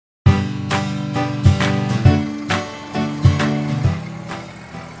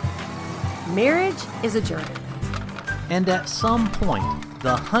Marriage is a journey. And at some point,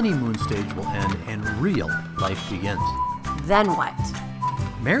 the honeymoon stage will end and real life begins. Then what?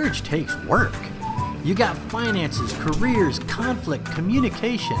 Marriage takes work. You got finances, careers, conflict,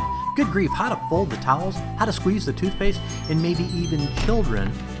 communication, good grief, how to fold the towels, how to squeeze the toothpaste, and maybe even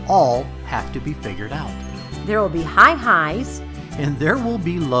children all have to be figured out. There will be high highs. And there will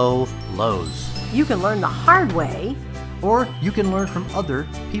be low lows. You can learn the hard way. Or you can learn from other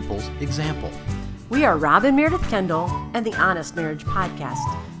people's example. We are Rob and Meredith Kendall and the Honest Marriage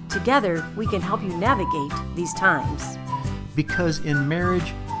Podcast. Together, we can help you navigate these times. Because in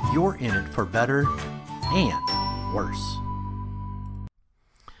marriage, you're in it for better and worse.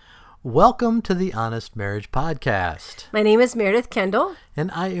 Welcome to the Honest Marriage Podcast. My name is Meredith Kendall.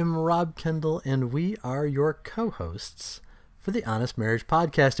 And I am Rob Kendall, and we are your co-hosts for the Honest Marriage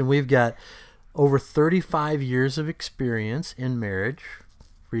Podcast. And we've got over 35 years of experience in marriage.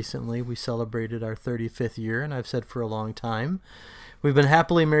 Recently, we celebrated our 35th year, and I've said for a long time. We've been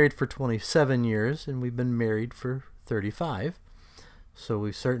happily married for 27 years, and we've been married for 35. So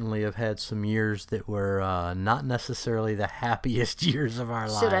we certainly have had some years that were not necessarily the happiest years of our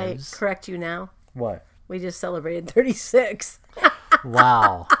lives. Should I correct you now? What? We just celebrated 36.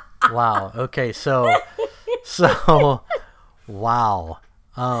 Wow. Okay, so wow.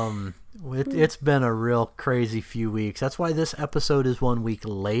 It's been a real crazy few weeks. That's why this episode is 1 week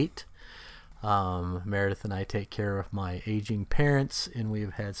late. Meredith and I take care of my aging parents, and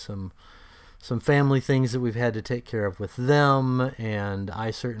we've had some family things that we've had to take care of with them, and I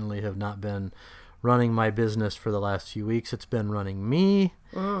certainly have not been running my business for the last few weeks. It's been running me.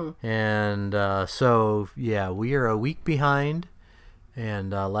 And so, yeah, we are a week behind. And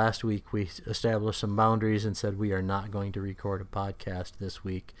last week we established some boundaries and said we are not going to record a podcast this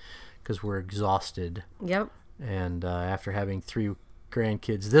week because we're exhausted. Yep. And after having 3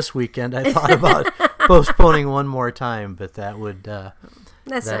 grandkids this weekend, I thought about postponing one more time, but that would be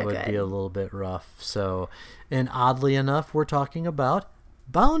a little bit rough. So, and oddly enough, we're talking about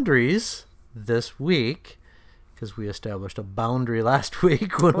boundaries this week because we established a boundary last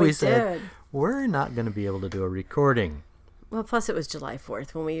week when we said we're not going to be able to do a recording. Well, plus it was July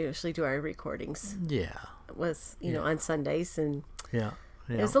 4th when we usually do our recordings. Yeah. It was, on Sundays. And yeah.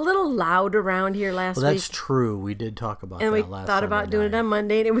 It was a little loud around here last week. Well, that's true. We did talk about that last And we thought about doing it on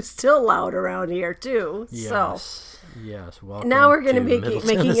Monday, and it was still loud around here, too. Yes. Yes. Welcome now we're going to making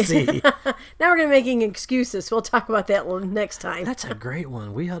now we're going to making excuses. We'll talk about that next time. That's a great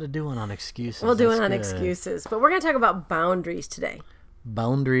one. We ought to do one on excuses. We'll do it on excuses. But we're going to talk about boundaries today.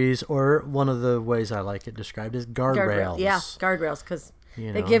 Boundaries, or one of the ways I like it described is guardrails. Yeah, guardrails, because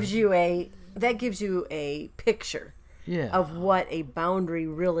that gives you a picture of what a boundary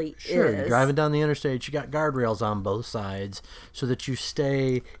really is. Sure, you're driving down the interstate, you got guardrails on both sides so that you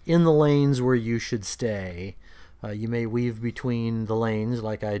stay in the lanes where you should stay. You may weave between the lanes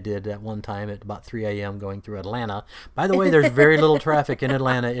like I did at one time at about 3 a.m. going through Atlanta. By the way, there's very little traffic in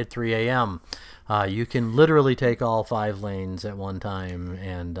Atlanta at 3 a.m. You can literally take all 5 lanes at one time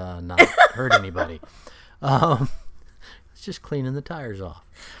and not hurt anybody. It's just cleaning the tires off.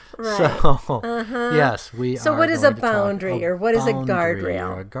 Right. So, yes, we So are what is going a to talk boundary, or what is a guardrail?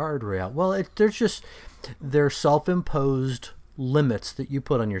 Or a guardrail. Well, they're self-imposed limits that you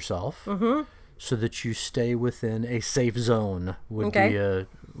put on yourself. Mm-hmm. So that you stay within a safe zone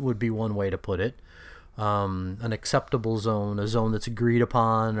would be one way to put it. An acceptable zone, a zone that's agreed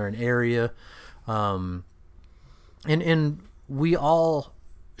upon, or an area. And we all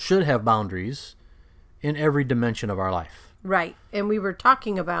should have boundaries in every dimension of our life. Right. And we were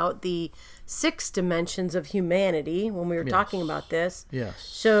talking about the 6 dimensions of humanity when we were talking about this. Yes.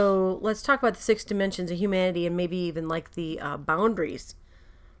 So let's talk about the 6 dimensions of humanity and maybe even like the boundaries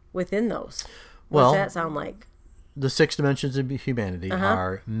within those. What does that sound like? The 6 dimensions of humanity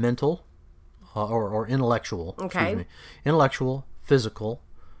are mental or intellectual. Okay. Excuse me. Intellectual, physical,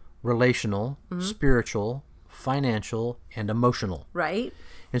 relational, spiritual, financial, and emotional. Right.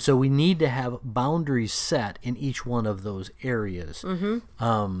 And so we need to have boundaries set in each one of those areas.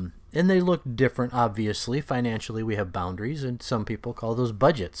 Mm-hmm. And they look different, obviously. Financially, we have boundaries, and some people call those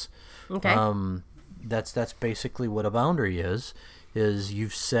budgets. Okay. That's basically what a boundary is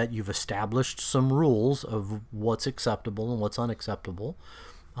you've established some rules of what's acceptable and what's unacceptable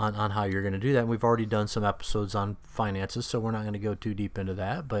on how you're going to do that. And we've already done some episodes on finances, so we're not going to go too deep into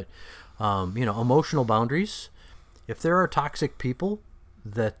that. But, emotional boundaries, if there are toxic people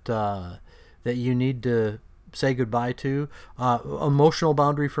that you need to say goodbye to, emotional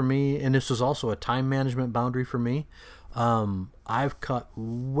boundary for me, and this is also a time management boundary for me, I've cut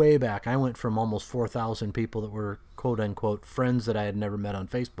way back. I went from almost 4,000 people that were quote-unquote friends that I had never met on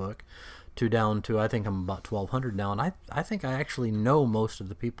Facebook down to, I think I'm about 1,200 now, and I think I actually know most of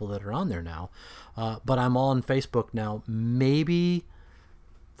the people that are on there now. But I'm on Facebook now, maybe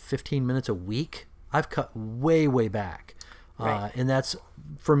 15 minutes a week. I've cut way, way back. Right. And that's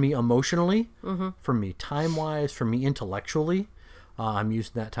for me emotionally, for me time-wise, for me intellectually. I'm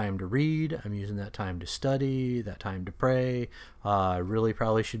using that time to read. I'm using that time to study, that time to pray. I really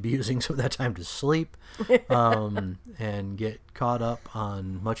probably should be using some of that time to sleep and get caught up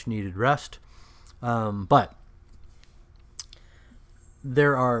on much-needed rest. But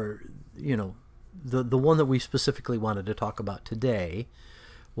there are, the one that we specifically wanted to talk about today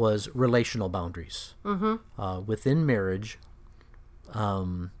was relational boundaries within marriage.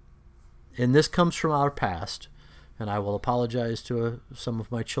 And this comes from our past. And I will apologize to some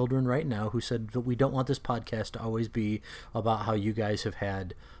of my children right now who said that we don't want this podcast to always be about how you guys have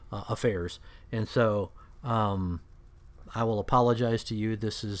had affairs. And so I will apologize to you.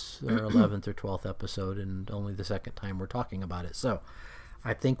 This is our 11th or 12th episode and only the second time we're talking about it. So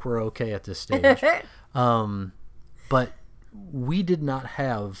I think we're okay at this stage. But we did not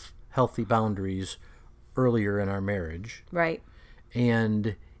have healthy boundaries earlier in our marriage. Right.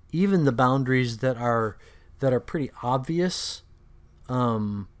 And even the boundaries that are pretty obvious,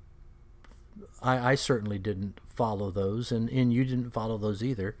 I certainly didn't follow those, and you didn't follow those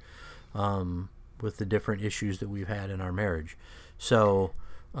either, with the different issues that we've had in our marriage. So,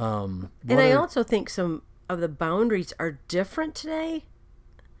 and I also think some of the boundaries are different today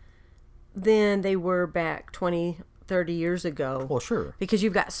than they were back 20, 30 years ago. Well, sure. Because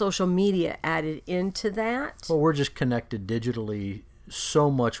you've got social media added into that. Well, we're just connected digitally so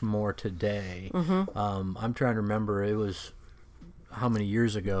much more today. I'm trying to remember, it was how many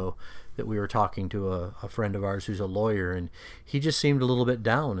years ago that we were talking to a friend of ours who's a lawyer, and he just seemed a little bit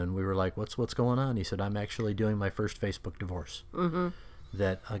down, and we were like, what's going on? He said, I'm actually doing my first Facebook divorce.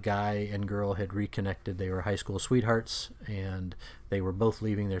 That a guy and girl had reconnected. They were high school sweethearts, and they were both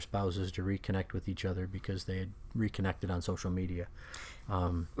leaving their spouses to reconnect with each other because they had reconnected on social media.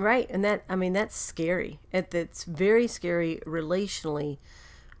 Right, and that's scary. It's very scary relationally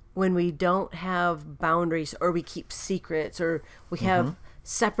when we don't have boundaries, or we keep secrets, or we have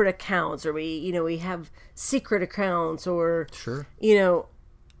separate accounts, or we have secret accounts, or sure.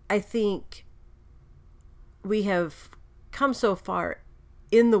 I think we have come so far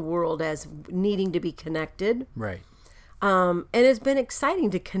in the world as needing to be connected. Right. And it's been exciting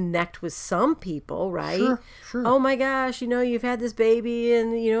to connect with some people, right? Sure. Oh my gosh, you've had this baby,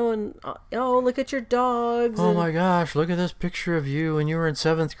 and oh, look at your dogs. Oh my gosh, look at this picture of you when you were in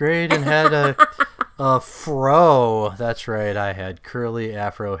 7th grade and had a fro. That's right, I had curly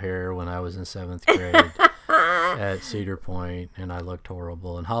afro hair when I was in 7th grade at Cedar Point, and I looked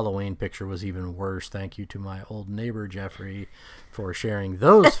horrible. And Halloween picture was even worse. Thank you to my old neighbor Jeffrey for sharing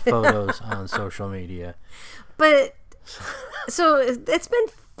those photos on social media. But so it's been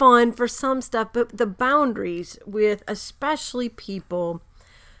fun for some stuff, but the boundaries with especially people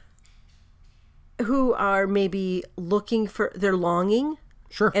who are maybe they're longing.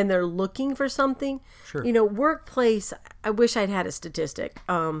 Sure. And they're looking for something. Sure. Workplace, I wish I'd had a statistic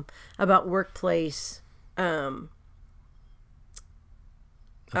about workplace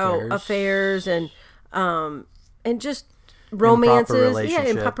affairs and just romances.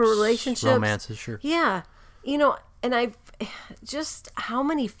 Improper relationships. Romances, sure. Yeah. And I've just, how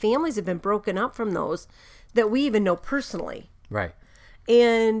many families have been broken up from those that we even know personally. Right.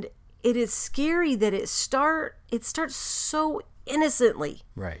 And it is scary that it starts so innocently.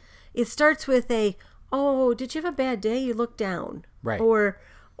 Right. It starts with did you have a bad day? You look down. Right. Or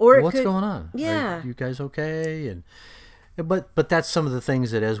what's going on? Yeah. Are you guys okay? But that's some of the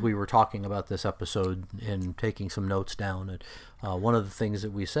things that, as we were talking about this episode and taking some notes down, and one of the things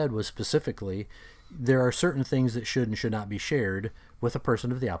that we said was specifically, there are certain things that should and should not be shared with a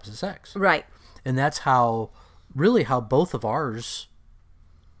person of the opposite sex. Right. And that's how both of ours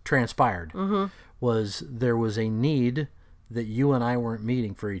transpired. Was there was a need that you and I weren't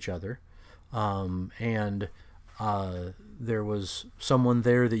meeting for each other, and there was someone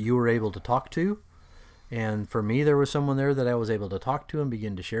there that you were able to talk to, and for me there was someone there that I was able to talk to and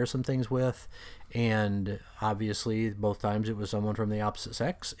begin to share some things with, and obviously both times it was someone from the opposite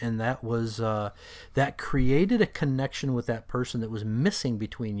sex, and that was that created a connection with that person that was missing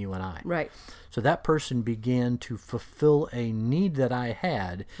between you and I. Right. So that person began to fulfill a need that I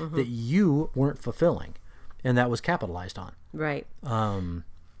had that you weren't fulfilling, and that was capitalized on. Right. And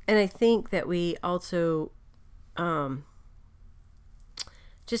I think that we also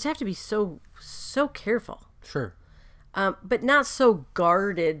just have to be so careful. Sure. But not so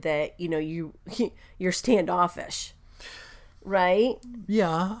guarded that, you're standoffish. Right?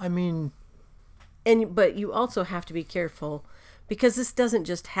 Yeah, I mean, But you also have to be careful because this doesn't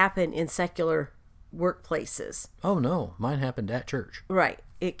just happen in secular workplaces. Oh no, mine happened at church. Right.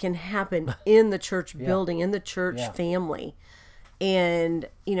 It can happen in the church building, in the church family. And,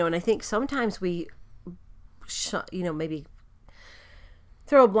 and I think sometimes we, maybe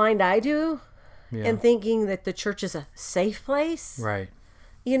throw a blind eye to and thinking that the church is a safe place. Right.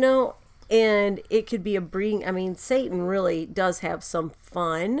 And it could be Satan really does have some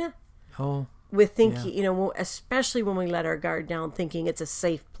fun. Oh. With thinking, especially when we let our guard down, thinking it's a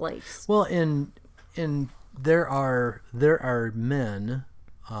safe place. Well, and there are men,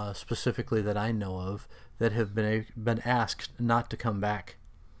 specifically that I know of, that have been asked not to come back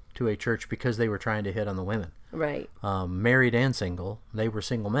to a church because they were trying to hit on the women. Right. Married and single. They were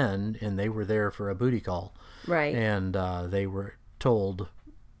single men, and they were there for a booty call. Right. And they were told,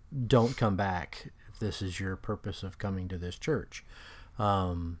 don't come back if this is your purpose of coming to this church.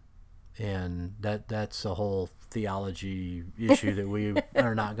 And that's a whole theology issue that we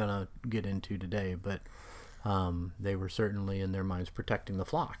are not going to get into today. But they were certainly in their minds protecting the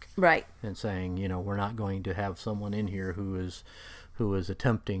flock, right? And saying, we're not going to have someone in here who is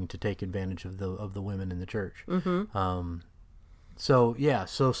attempting to take advantage of the women in the church. Mm-hmm.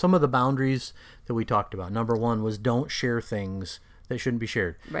 So some of the boundaries that we talked about. Number one was don't share things that shouldn't be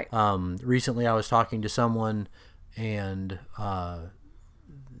shared. Right. Recently, I was talking to someone, and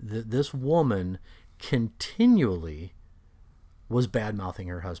this woman continually was bad-mouthing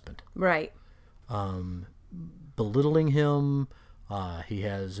her husband. Right. Belittling him. He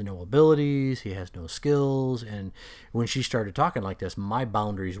has no abilities. He has no skills. And when she started talking like this, my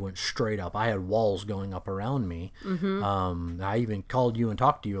boundaries went straight up. I had walls going up around me. Mm-hmm. I even called you and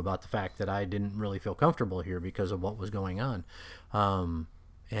talked to you about the fact that I didn't really feel comfortable here because of what was going on.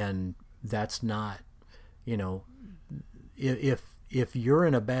 And that's not, if you're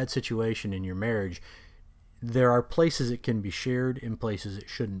in a bad situation in your marriage, there are places it can be shared and places it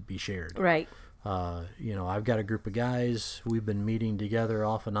shouldn't be shared. Right. I've got a group of guys. We've been meeting together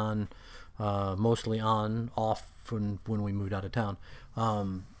off and on, mostly off when we moved out of town.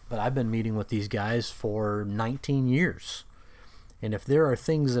 But I've been meeting with these guys for 19 years. And if there are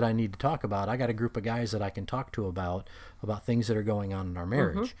things that I need to talk about, I got a group of guys that I can talk to about things that are going on in our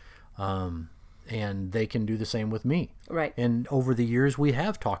marriage. Mm-hmm. And they can do the same with me. Right. And over the years, we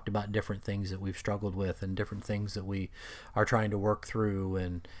have talked about different things that we've struggled with and different things that we are trying to work through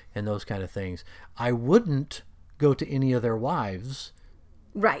and those kind of things. I wouldn't go to any of their wives,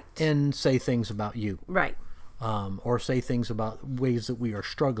 right, and say things about you. Right. Or say things about ways that we are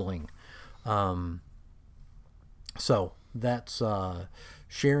struggling. So that's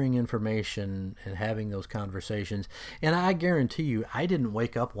sharing information and having those conversations. And I guarantee you, I didn't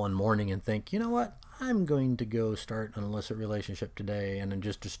wake up one morning and think, you know what, I'm going to go start an illicit relationship today and then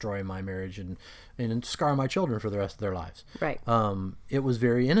just destroy my marriage and scar my children for the rest of their lives. Right. It was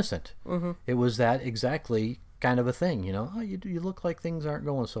very innocent. Mm-hmm. It was that exactly kind of a thing, Oh, you look like things aren't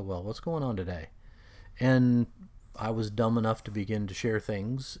going so well. What's going on today? And I was dumb enough to begin to share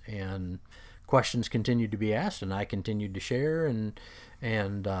things, and questions continued to be asked, and I continued to share, and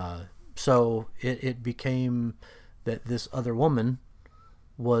so it became that this other woman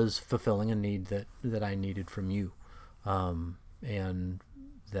was fulfilling a need that I needed from you, and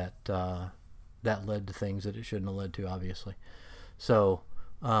that led to things that it shouldn't have led to, obviously. So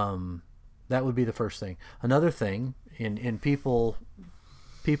that would be the first thing. Another thing, and people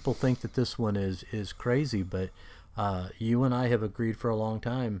think that this one is crazy, but you and I have agreed for a long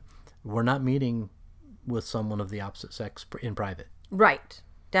time, we're not meeting with someone of the opposite sex in private. Right.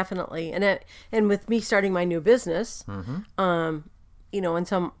 Definitely. And with me starting my new business, mm-hmm.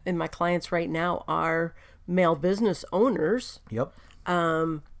 And my clients right now are male business owners. Yep.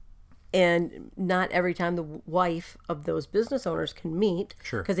 And not every time the wife of those business owners can meet.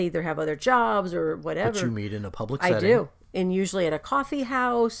 Sure. Because they either have other jobs or whatever. But you meet in a public setting. I do. And usually at a coffee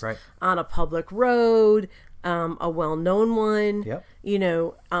house, right, on a public road, a well-known one. Yep.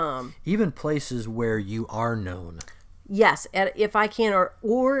 Even places where you are known. Yes, if I can,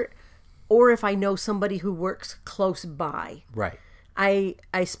 or if I know somebody who works close by. Right. I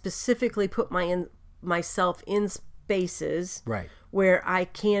specifically put myself in spaces. Right. Where I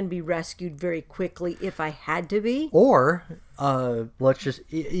can be rescued very quickly if I had to be. Or let's just,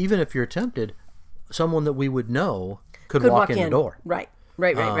 even if you're tempted, someone that we would know could walk in the door. Right.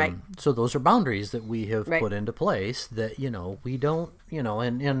 So those are boundaries that we have put into place that, we don't,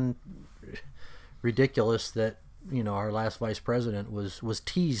 and ridiculous that, our last vice president was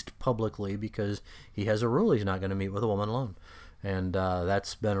teased publicly because he has a rule he's not going to meet with a woman alone. And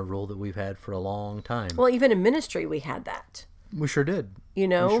that's been a rule that we've had for a long time. Well, even in ministry we had that. We sure did. You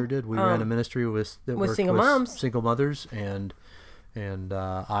know, we sure did. We ran a ministry that worked single moms, single mothers, and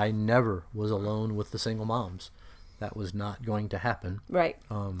I never was alone with the single moms. That was not going to happen. Right.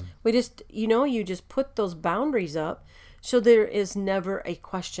 We just, you just put those boundaries up, so there is never a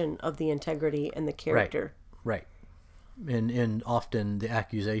question of the integrity and the character. Right. And often the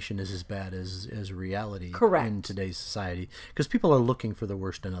accusation is as bad as reality. Correct. In today's society, because people are looking for the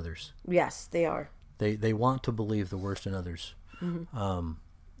worst in others. Yes, they are. They want to believe the worst in others. Mm-hmm.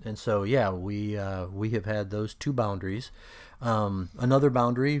 And so, we have had those two boundaries. Another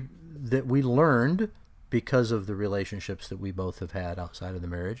boundary that we learned because of the relationships that we both have had outside of the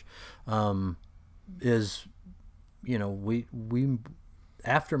marriage is, we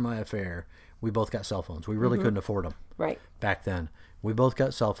after my affair, we both got cell phones. We really couldn't afford them. Right. Back then. We both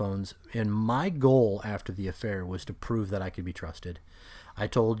got cell phones, and my goal after the affair was to prove that I could be trusted. I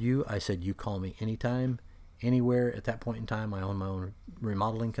told you, I said, you call me anytime, anywhere. At that point in time, I own my own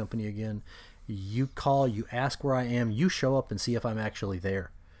remodeling company again. You call, you ask where I am, you show up and see if I'm actually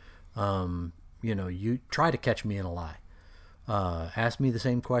there. You try to catch me in a lie. Ask me the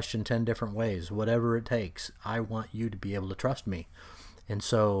same question 10 different ways, whatever it takes. I want you to be able to trust me. And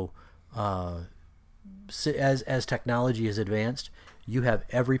so, as technology has advanced, you have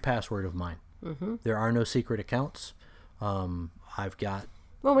every password of mine. Mm-hmm. There are no secret accounts. I've got...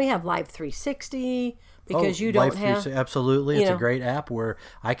 Well, we have Live 360 because you don't have... Absolutely. It's a great app where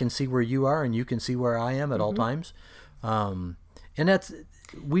I can see where you are and you can see where I am at all times. And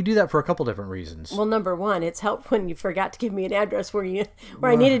we do that for a couple different reasons. Well, number one, it's helped when you forgot to give me an address where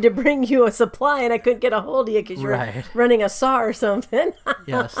I needed to bring you a supply and I couldn't get a hold of you because you're running a saw or something.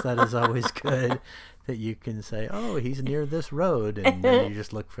 Yes, that is always good. That you can say, oh, he's near this road, and then you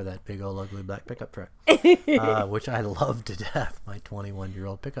just look for that big old ugly black pickup truck, which I love to death, my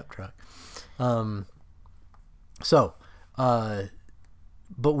 21-year-old pickup truck. But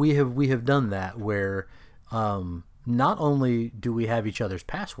we have done that where not only do we have each other's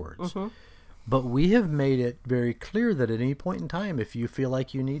passwords, but we have made it very clear that at any point in time, if you feel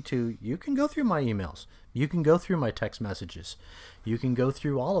like you need to, you can go through my emails, you can go through my text messages, you can go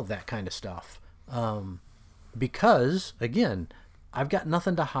through all of that kind of stuff. Because again, I've got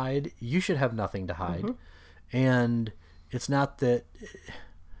nothing to hide. You should have nothing to hide. And it's not that,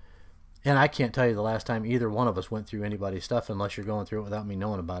 and I can't tell you the last time either one of us went through anybody's stuff unless you're going through it without me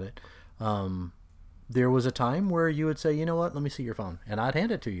knowing about it. There was a time where you would say, you know what, let me see your phone. And I'd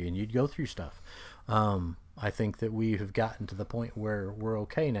hand it to you and you'd go through stuff. I think that we have gotten to the point where we're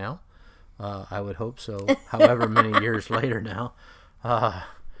okay now. I would hope so. However many years later now.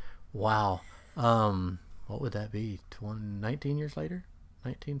 Wow. What would that be? 19 years later?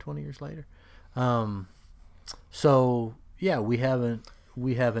 19, 20 years later? So yeah, we haven't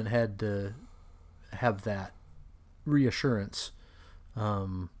had to have that reassurance.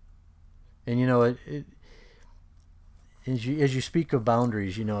 And as you speak of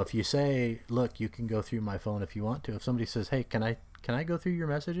boundaries, if you say, look, you can go through my phone if you want to. If somebody says, hey, can I go through your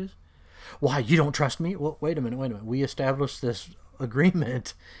messages? Why, you don't trust me? Well, wait a minute. We established this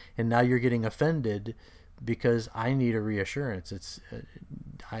agreement and now you're getting offended because I need a reassurance. It's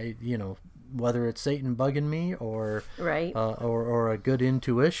whether it's Satan bugging me or or a good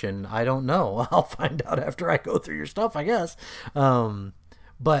intuition, I don't know. I'll find out after I go through your stuff, I guess.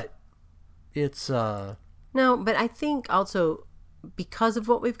 But it's no, but I think also because of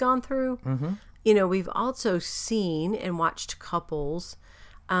what we've gone through, we've also seen and watched couples,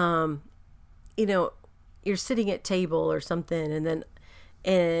 you're sitting at table or something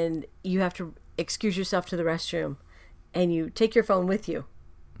and you have to excuse yourself to the restroom and you take your phone with you.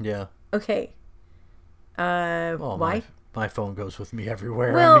 Yeah. Okay. Why? My phone goes with me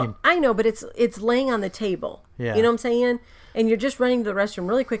everywhere. Well, I know, but it's laying on the table. Yeah. You know what I'm saying? And you're just running to the restroom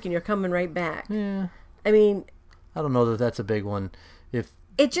really quick and you're coming right back. Yeah. I mean, I don't know that that's a big one. If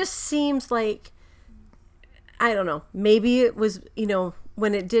it just seems like, I don't know, maybe it was,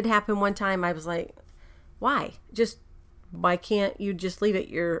 when it did happen one time, I was like, why can't you just leave it?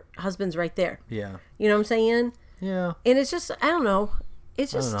 Your husband's right there. Yeah. You know what I'm saying? Yeah. And it's just, I don't know.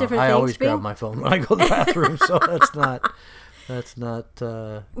 It's just different I things. I always grab my phone when I go to the bathroom, so that's not.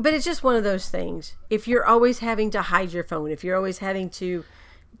 But it's just one of those things. If you're always having to hide your phone, if you're always having to,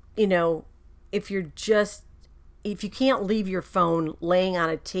 if you can't leave your phone laying on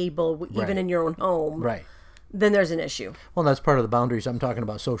a table, even in your own home. Right. Then there's an issue. Well, that's part of the boundaries. I'm talking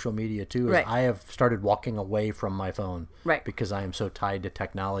about social media too. Right. I have started walking away from my phone, right, because I am so tied to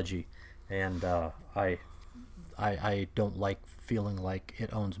technology, and I don't like feeling like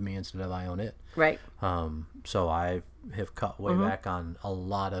it owns me instead of I own it. Right. So I have cut way back on a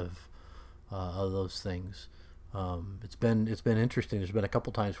lot of those things. It's been interesting. There's been a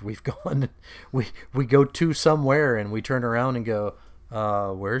couple times we've gone, we go to somewhere and we turn around and go,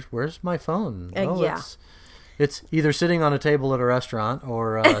 where's my phone? Yeah. It's either sitting on a table at a restaurant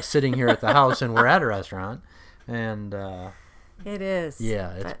or sitting here at the house and we're at a restaurant. And it is.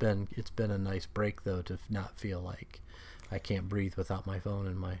 Yeah, it's been a nice break though to not feel like I can't breathe without my phone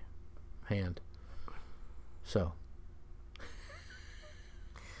in my hand. So.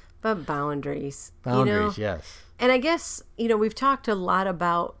 But boundaries. Yes. And I guess, we've talked a lot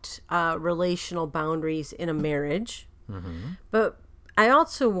about relational boundaries in a marriage. Mm-hmm. But I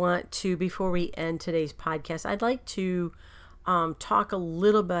also want to, before we end today's podcast, I'd like to talk a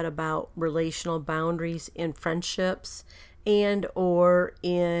little bit about relational boundaries in friendships and or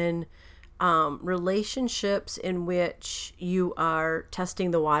in relationships in which you are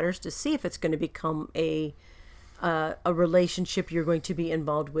testing the waters to see if it's going to become a relationship you're going to be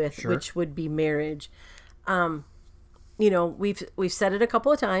involved with, sure. which would be marriage. We've said it a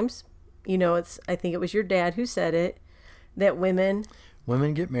couple of times. I think it was your dad who said it, that women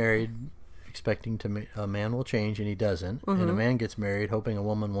get married expecting a man will change and he doesn't, mm-hmm. and a man gets married hoping a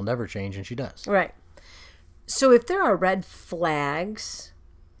woman will never change and she does. Right. So if there are red flags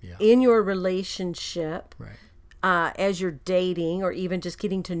in your relationship, right, as you're dating or even just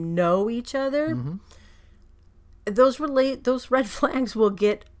getting to know each other, mm-hmm. those red flags will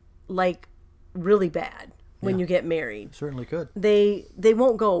get like really bad when you get married. Certainly could. They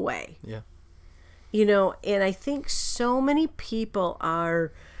won't go away. Yeah. And I think so many people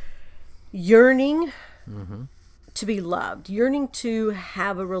are yearning mm-hmm. to be loved, yearning to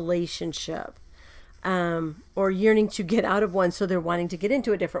have a relationship, or yearning to get out of one, so they're wanting to get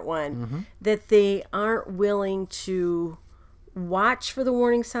into a different one, mm-hmm. that they aren't willing to watch for the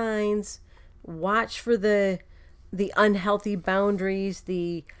warning signs, watch for the unhealthy boundaries,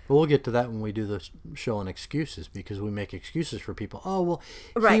 we'll get to that when we do the show on excuses, because we make excuses for people. Oh, well,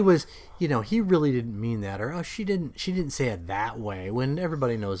 right. He was, he really didn't mean that, or she didn't say it that way, when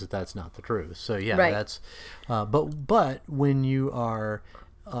everybody knows that that's not the truth. So yeah, right. That's, but when you are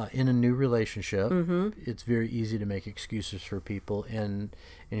in a new relationship, mm-hmm. it's very easy to make excuses for people and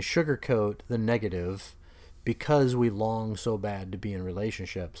sugarcoat the negative, because we long so bad to be in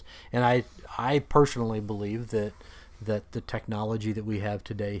relationships. And I personally believe that the technology that we have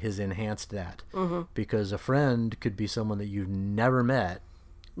today has enhanced that, mm-hmm. because a friend could be someone that you've never met,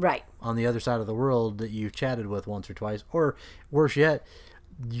 right, on the other side of the world, that you've chatted with once or twice, or worse yet,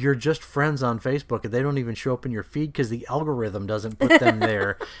 you're just friends on Facebook and they don't even show up in your feed because the algorithm doesn't put them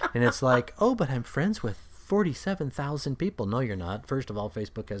there. And it's like, oh, but I'm friends with 47,000 people. No, you're not. First of all,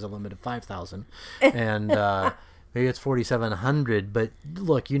 Facebook has a limit of 5,000, and maybe it's 4,700. But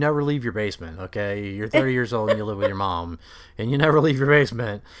look, you never leave your basement. Okay, you're 30 years old and you live with your mom, and you never leave your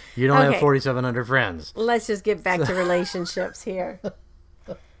basement. You don't have 4,700 friends. Let's just get back to relationships here.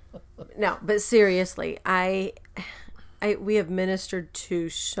 No, but seriously, we have ministered to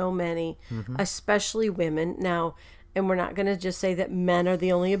so many, mm-hmm. especially women now. And we're not going to just say that men are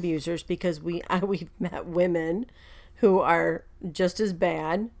the only abusers, because we've met women who are just as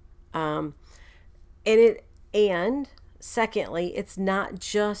bad. And secondly, it's not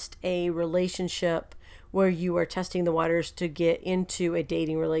just a relationship where you are testing the waters to get into a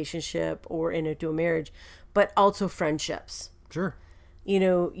dating relationship or into a marriage, but also friendships. Sure.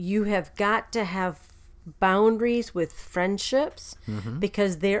 You have got to have boundaries with friendships, mm-hmm.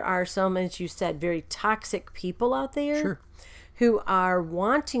 because there are some, as you said, very toxic people out there, sure. who are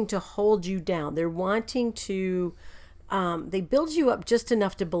wanting to hold you down. They're wanting to they build you up just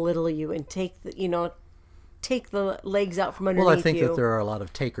enough to belittle you and take the legs out from underneath you. Well, I think that there are a lot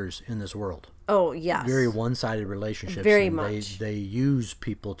of takers in this world. Oh, yes. Very one-sided relationships. Very and much. They use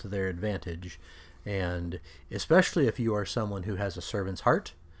people to their advantage, and especially if you are someone who has a servant's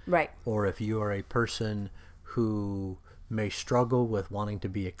heart. Right. Or if you are a person who may struggle with wanting to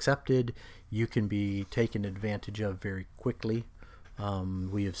be accepted, you can be taken advantage of very quickly.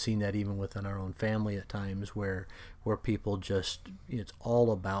 We have seen that even within our own family at times, where people just, it's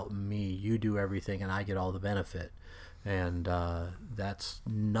all about me. You do everything and I get all the benefit. And that's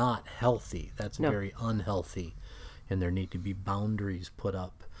not healthy. That's very unhealthy. And there need to be boundaries put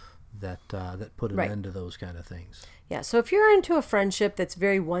up that put an end to those kind of things. Yeah, so if you're into a friendship that's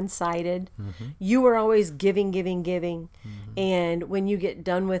very one-sided, mm-hmm. you are always giving, mm-hmm. and when you get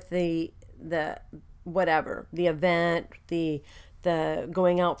done with the whatever, the event, the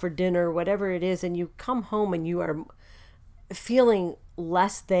going out for dinner, whatever it is, and you come home and you are feeling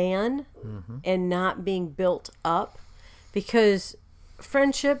less than, mm-hmm. and not being built up, because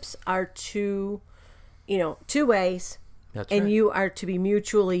friendships are two ways. That's and right. you are to be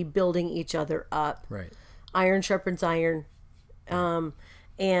mutually building each other up. Right. iron sharpens iron.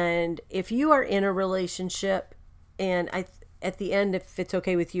 And if you are in a relationship, and at the end, if it's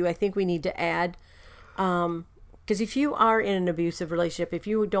okay with you, I think we need to add, because if you are in an abusive relationship, if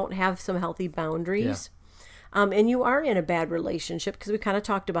you don't have some healthy boundaries, and you are in a bad relationship, because we kind of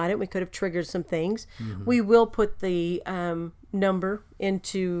talked about it, we could have triggered some things. We will put the number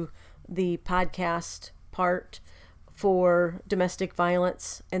into the podcast part for domestic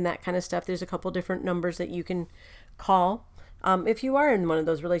violence and that kind of stuff. There's a couple different numbers that you can call if you are in one of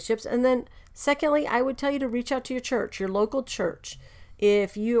those relationships. And then secondly, I would tell you to reach out to your church, your local church.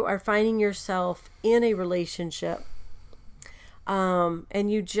 If you are finding yourself in a relationship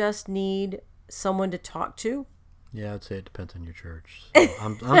and you just need someone to talk to. Yeah, I'd say it depends on your church. So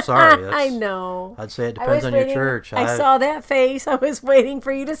I'm sorry. I know. I'd say it depends on your church. I saw that face. I was waiting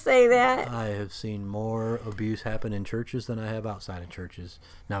for you to say that. I have seen more abuse happen in churches than I have outside of churches.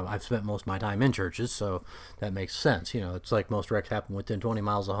 Now, I've spent most of my time in churches, so that makes sense. It's like most wrecks happen within 20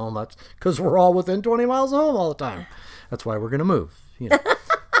 miles of home. That's because we're all within 20 miles of home all the time. That's why we're going to move.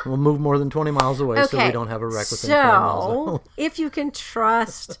 We'll move more than 20 miles away so we don't have a wreck within 20 miles of home. If you can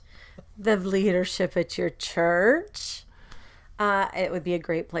trust the leadership at your church, it would be a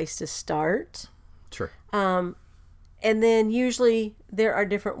great place to start. Sure. And then usually there are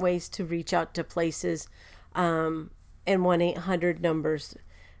different ways to reach out to places, and 1-800 numbers.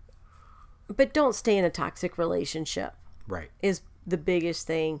 But don't stay in a toxic relationship. Right. Is the biggest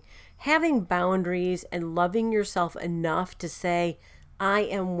thing. Having boundaries and loving yourself enough to say, I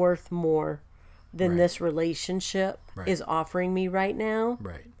am worth more than this relationship is offering me right now.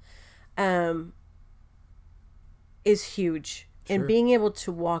 Right. Is huge. Sure. And being able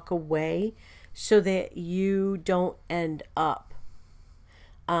to walk away so that you don't end up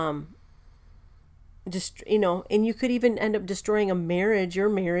just, and you could even end up destroying your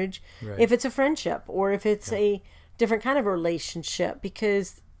marriage, if it's a friendship or if it's a different kind of relationship,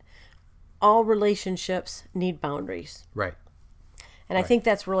 because all relationships need boundaries. Right. And I think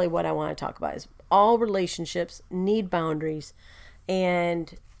that's really what I want to talk about, is all relationships need boundaries.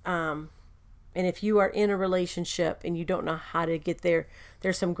 And if you are in a relationship and you don't know how to get there,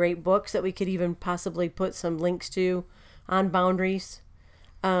 there's some great books that we could even possibly put some links to on boundaries.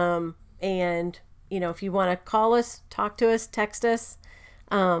 And, if you want to call us, talk to us, text us.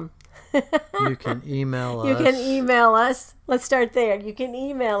 You can email us. You can email us. Let's start there. You can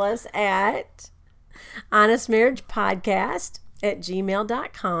email us at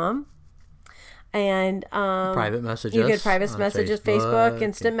honestmarriagepodcast@gmail.com. And private messages. You get private messages, Facebook,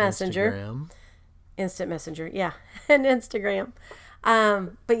 Instant Messenger. Instagram. Instant Messenger, yeah, and Instagram.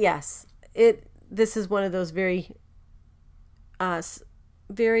 But yes, this is one of those very,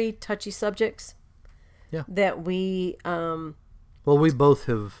 very touchy subjects. Yeah. That we. Well, we both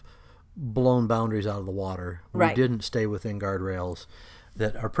have blown boundaries out of the water. We didn't stay within guardrails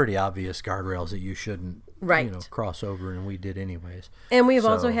that are pretty obvious guardrails that you shouldn't cross over, and we did anyways. And we've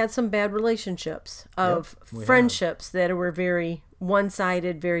also had some bad relationships of friendships that were very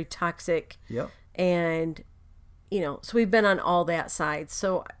one-sided, very toxic. Yep. And, so we've been on all that side.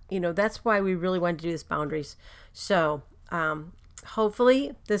 So, that's why we really wanted to do this boundaries. So,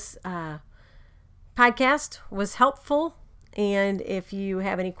 hopefully this podcast was helpful. And if you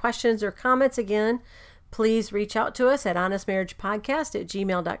have any questions or comments, again, please reach out to us at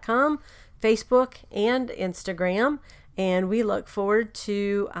honestmarriagepodcast@gmail.com, Facebook and Instagram. And we look forward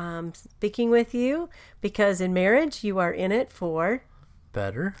to speaking with you, because in marriage, you are in it for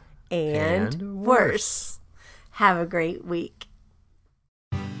better and worse. Have a great week.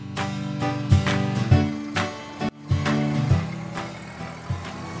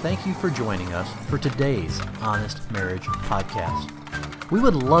 Thank you for joining us for today's Honest Marriage Podcast. We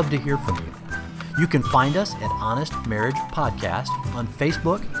would love to hear from you. You can find us at Honest Marriage Podcast on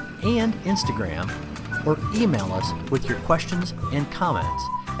Facebook and Instagram, or email us with your questions and comments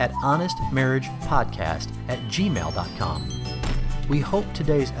at honestmarriagepodcast@gmail.com. We hope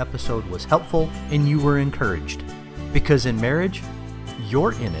today's episode was helpful and you were encouraged, because in marriage,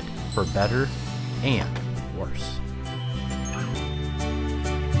 you're in it for better and worse.